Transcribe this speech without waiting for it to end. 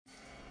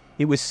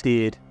It was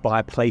steered by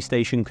a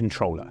PlayStation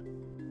controller,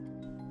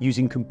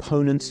 using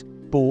components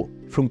bought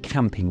from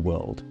Camping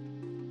World,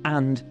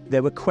 and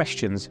there were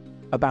questions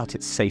about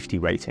its safety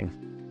rating.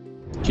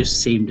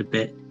 Just seemed a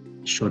bit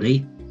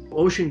shoddy.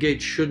 OceanGate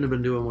shouldn't have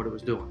been doing what it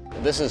was doing.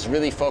 This is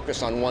really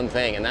focused on one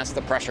thing, and that's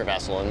the pressure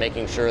vessel, and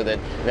making sure that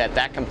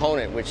that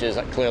component, which is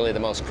clearly the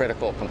most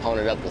critical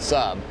component of the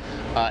sub,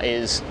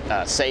 is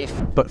safe.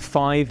 But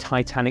 5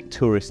 Titanic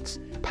tourists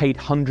paid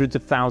hundreds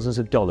of thousands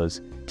of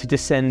dollars to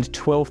descend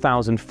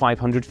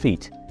 12,500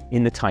 feet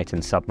in the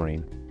Titan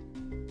submarine.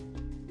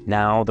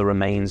 Now the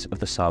remains of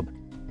the sub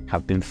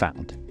have been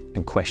found,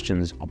 and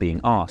questions are being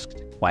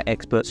asked by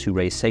experts who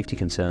raised safety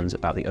concerns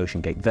about the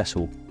OceanGate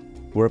vessel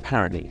were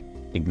apparently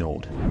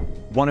ignored.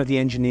 One of the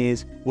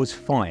engineers was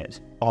fired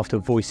after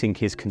voicing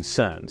his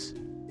concerns.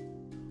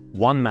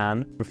 One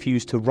man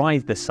refused to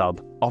ride the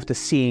sub after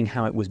seeing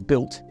how it was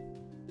built,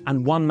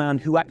 and one man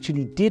who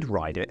actually did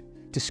ride it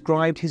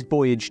described his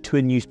voyage to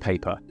a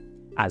newspaper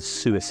as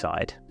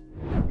suicide.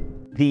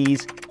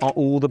 These are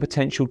all the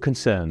potential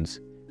concerns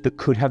that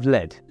could have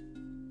led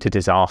to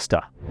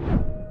disaster.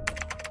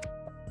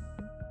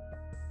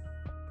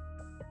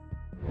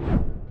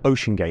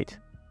 OceanGate,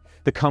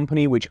 the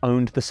company which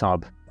owned the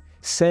sub,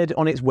 said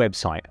on its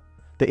website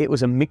that it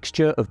was a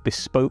mixture of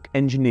bespoke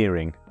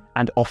engineering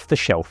and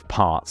off-the-shelf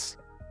parts.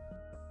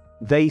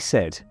 They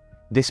said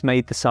this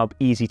made the sub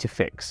easy to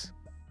fix,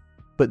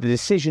 but the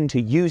decision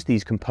to use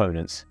these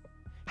components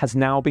has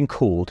now been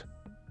called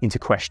into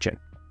question.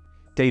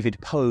 David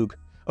Pogue,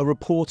 a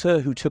reporter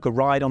who took a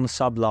ride on the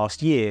sub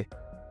last year,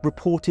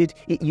 reported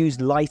it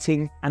used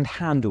lighting and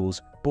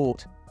handles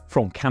bought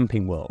from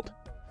Camping World,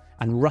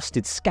 and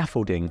rusted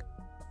scaffolding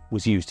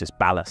was used as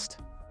ballast.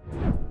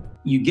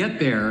 You get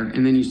there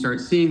and then you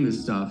start seeing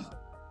this stuff,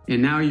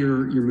 and now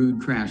your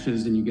mood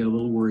crashes and you get a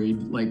little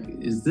worried. Like,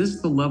 is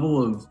this the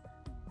level of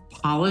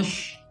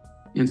polish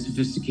and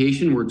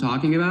sophistication we're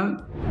talking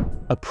about?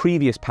 A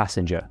previous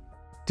passenger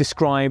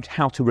described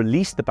how to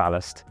release the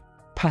ballast.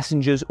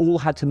 Passengers all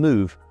had to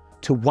move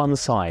to one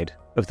side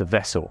of the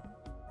vessel.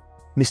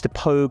 Mr.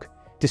 Pogue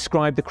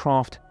described the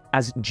craft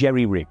as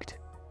jerry-rigged,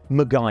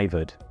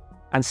 MacGyvered,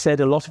 and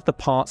said a lot of the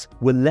parts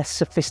were less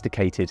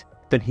sophisticated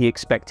than he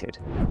expected,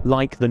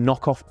 like the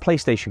knockoff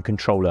PlayStation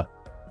controller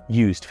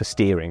used for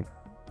steering.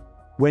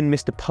 When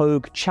Mr.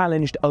 Pogue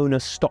challenged owner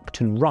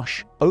Stockton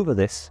Rush over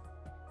this,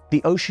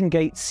 the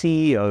OceanGate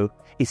CEO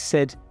is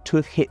said to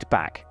have hit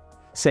back,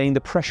 saying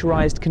the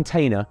pressurized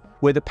container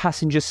where the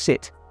passengers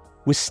sit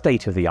was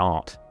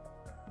state-of-the-art.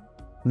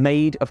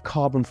 Made of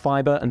carbon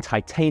fiber and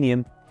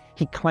titanium,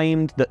 he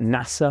claimed that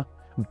NASA,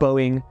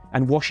 Boeing,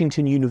 and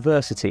Washington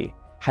University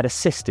had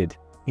assisted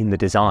in the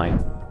design.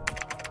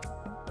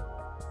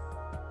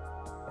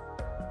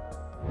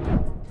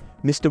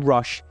 Mr.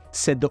 Rush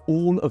said that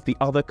all of the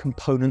other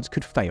components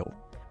could fail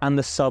and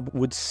the sub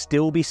would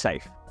still be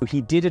safe.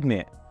 He did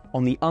admit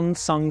on the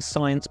Unsung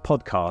Science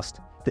podcast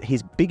that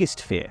his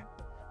biggest fear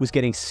was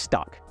getting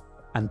stuck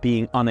and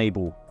being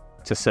unable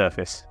to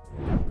surface.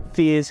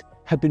 Fears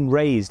had been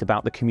raised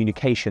about the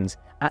communications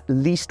at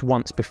least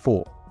once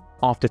before,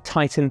 after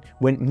Titan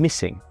went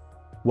missing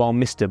while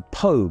Mr.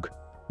 Pogue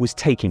was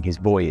taking his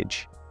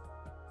voyage.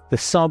 The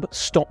sub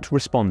stopped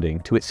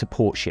responding to its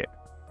support ship,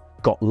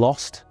 got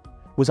lost,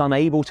 was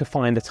unable to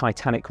find the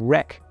Titanic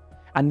wreck,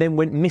 and then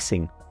went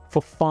missing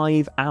for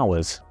 5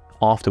 hours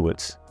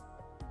afterwards.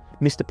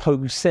 Mr.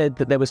 Pogue said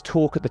that there was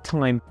talk at the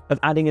time of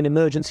adding an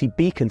emergency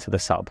beacon to the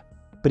sub,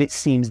 but it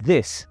seems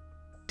this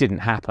didn't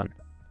happen.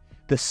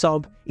 The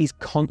sub is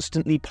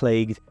constantly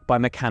plagued by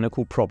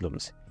mechanical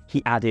problems,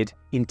 he added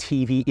in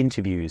TV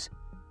interviews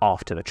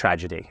after the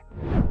tragedy.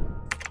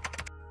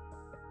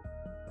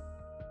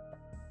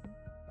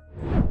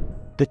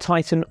 The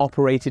Titan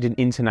operated in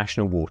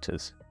international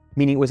waters,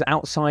 meaning it was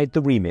outside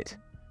the remit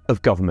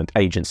of government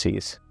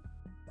agencies.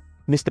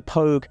 Mr.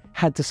 Pogue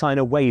had to sign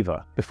a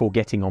waiver before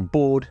getting on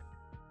board,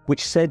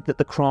 which said that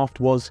the craft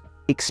was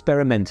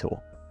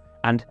experimental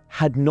and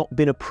had not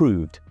been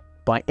approved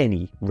by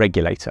any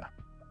regulator.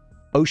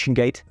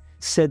 OceanGate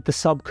said the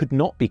sub could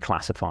not be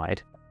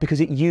classified because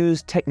it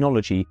used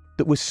technology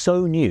that was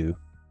so new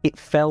it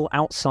fell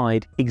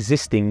outside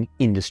existing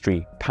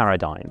industry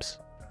paradigms.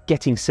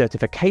 Getting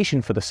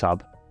certification for the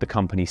sub, the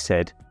company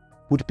said,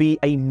 would be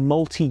a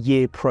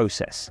multi-year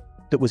process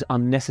that was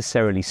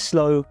unnecessarily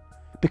slow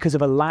because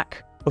of a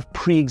lack of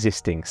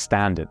pre-existing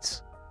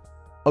standards.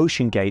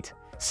 OceanGate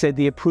said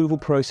the approval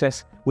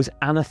process was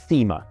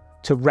anathema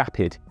to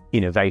rapid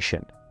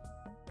innovation.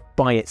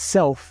 By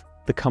itself,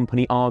 the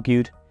company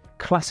argued,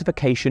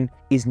 classification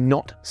is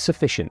not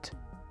sufficient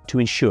to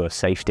ensure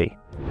safety.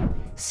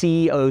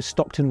 CEO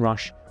Stockton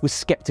Rush was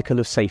skeptical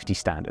of safety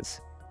standards,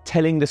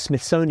 telling the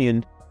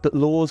Smithsonian that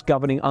laws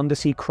governing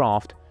undersea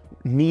craft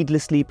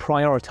needlessly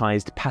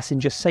prioritized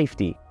passenger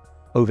safety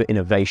over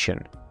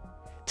innovation.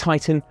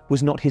 Titan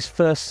was not his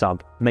first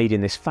sub made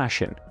in this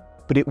fashion,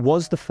 but it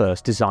was the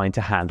first designed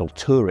to handle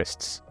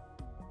tourists.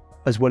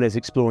 As well as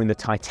exploring the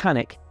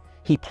Titanic,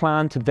 he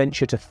planned to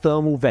venture to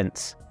thermal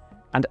vents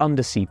and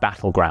undersea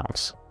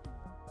battlegrounds.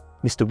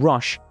 Mr.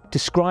 Rush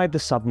described the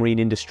submarine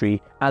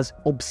industry as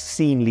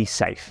obscenely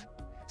safe,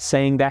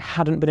 saying there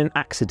hadn't been an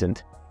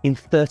accident in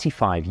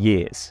 35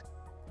 years.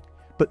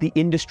 But the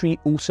industry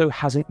also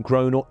hasn't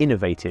grown or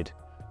innovated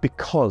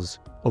because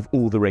of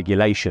all the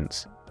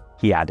regulations,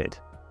 he added.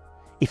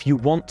 If you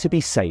want to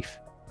be safe,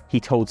 he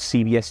told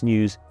CBS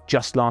News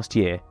just last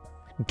year,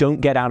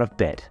 don't get out of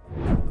bed.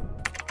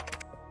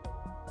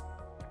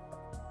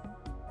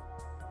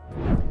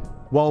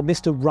 While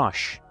Mr.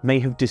 Rush may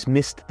have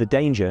dismissed the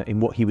danger in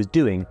what he was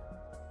doing,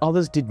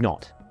 others did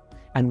not,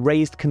 and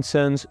raised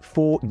concerns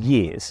for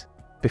years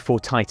before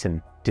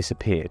Titan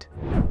disappeared.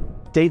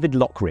 David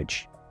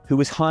Lockridge, who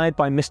was hired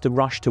by Mr.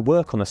 Rush to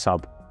work on the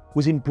sub,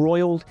 was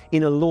embroiled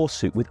in a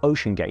lawsuit with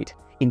OceanGate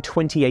in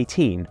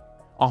 2018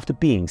 after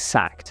being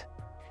sacked.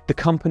 The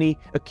company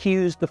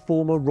accused the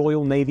former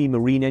Royal Navy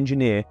Marine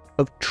engineer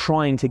of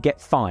trying to get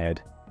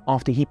fired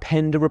after he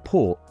penned a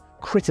report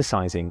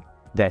criticising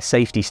their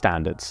safety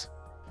standards.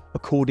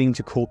 According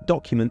to court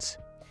documents,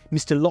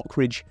 Mr.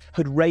 Lockridge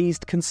had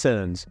raised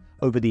concerns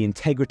over the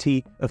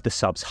integrity of the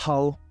sub's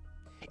hull,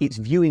 its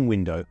viewing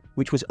window,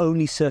 which was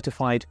only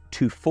certified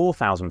to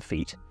 4,000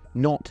 feet,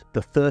 not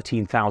the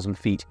 13,000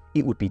 feet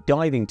it would be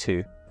diving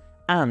to,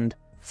 and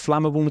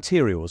flammable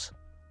materials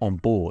on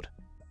board.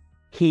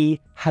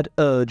 He had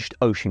urged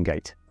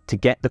OceanGate to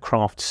get the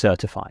craft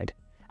certified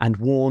and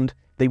warned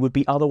they would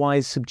be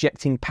otherwise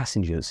subjecting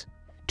passengers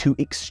to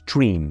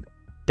extreme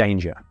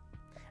danger.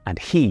 And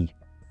he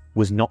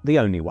was not the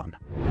only one.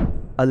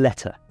 A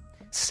letter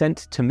sent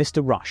to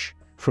Mr. Rush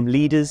from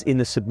leaders in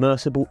the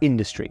submersible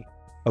industry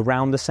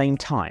around the same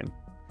time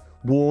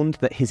warned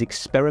that his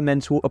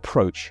experimental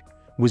approach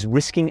was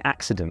risking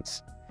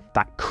accidents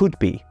that could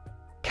be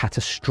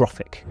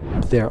catastrophic.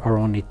 There are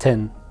only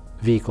 10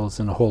 vehicles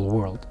in the whole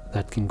world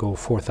that can go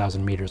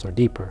 4,000 meters or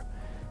deeper,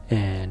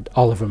 and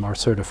all of them are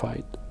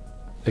certified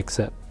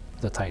except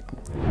the Titan.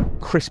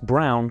 Chris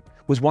Brown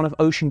was one of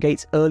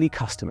OceanGate's early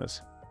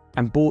customers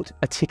and bought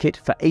a ticket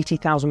for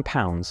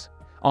 £80,000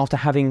 after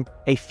having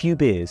a few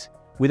beers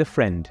with a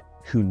friend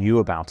who knew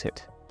about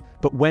it.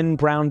 But when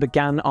Brown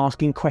began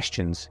asking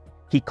questions,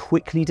 he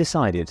quickly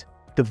decided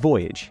the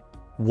voyage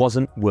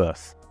wasn't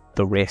worth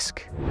the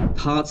risk.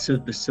 Parts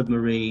of the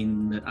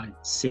submarine that I'd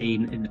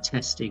seen in the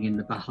testing in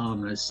the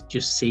Bahamas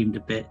just seemed a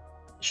bit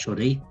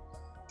shoddy.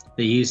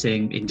 They're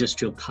using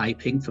industrial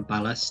piping for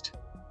ballast.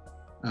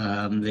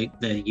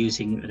 They're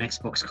using an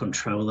Xbox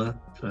controller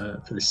for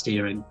the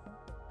steering.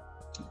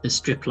 The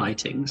strip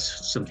lightings,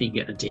 something you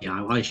get at a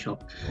DIY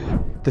shop.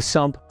 The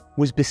sub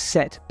was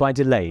beset by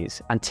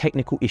delays and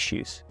technical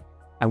issues,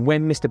 and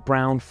when Mr.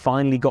 Brown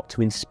finally got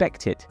to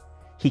inspect it,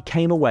 he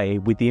came away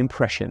with the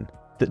impression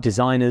that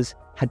designers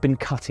had been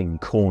cutting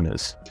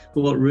corners.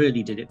 But what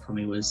really did it for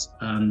me was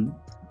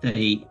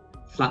they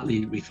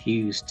flatly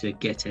refused to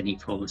get any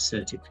form of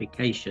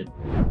certification.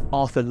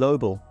 Arthur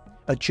Lobel,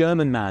 a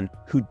German man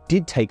who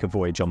did take a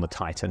voyage on the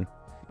Titan,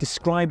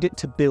 described it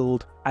to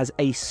build as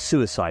a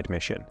suicide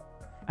mission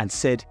and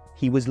said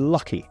he was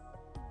lucky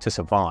to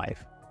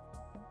survive.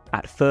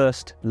 At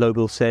first,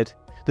 Lobel said,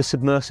 the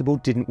submersible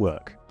didn't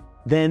work.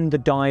 Then the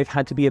dive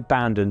had to be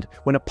abandoned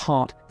when a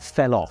part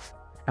fell off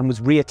and was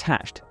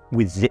reattached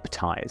with zip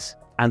ties.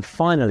 And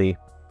finally,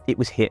 it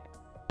was hit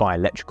by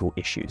electrical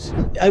issues.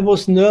 I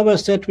was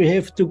nervous that we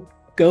have to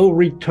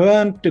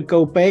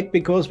go back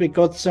because we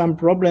got some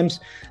problems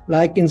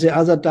like in the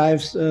other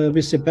dives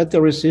with the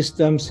battery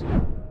systems.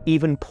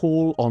 Even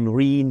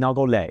Paul-Henri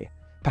Nargolet,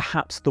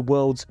 perhaps the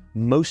world's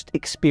most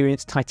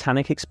experienced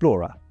Titanic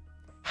explorer,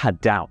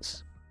 had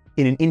doubts.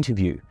 In an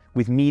interview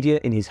with media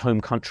in his home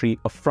country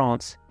of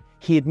France,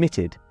 he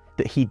admitted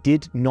that he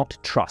did not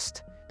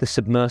trust the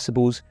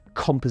submersible's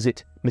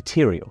composite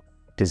material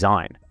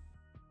design.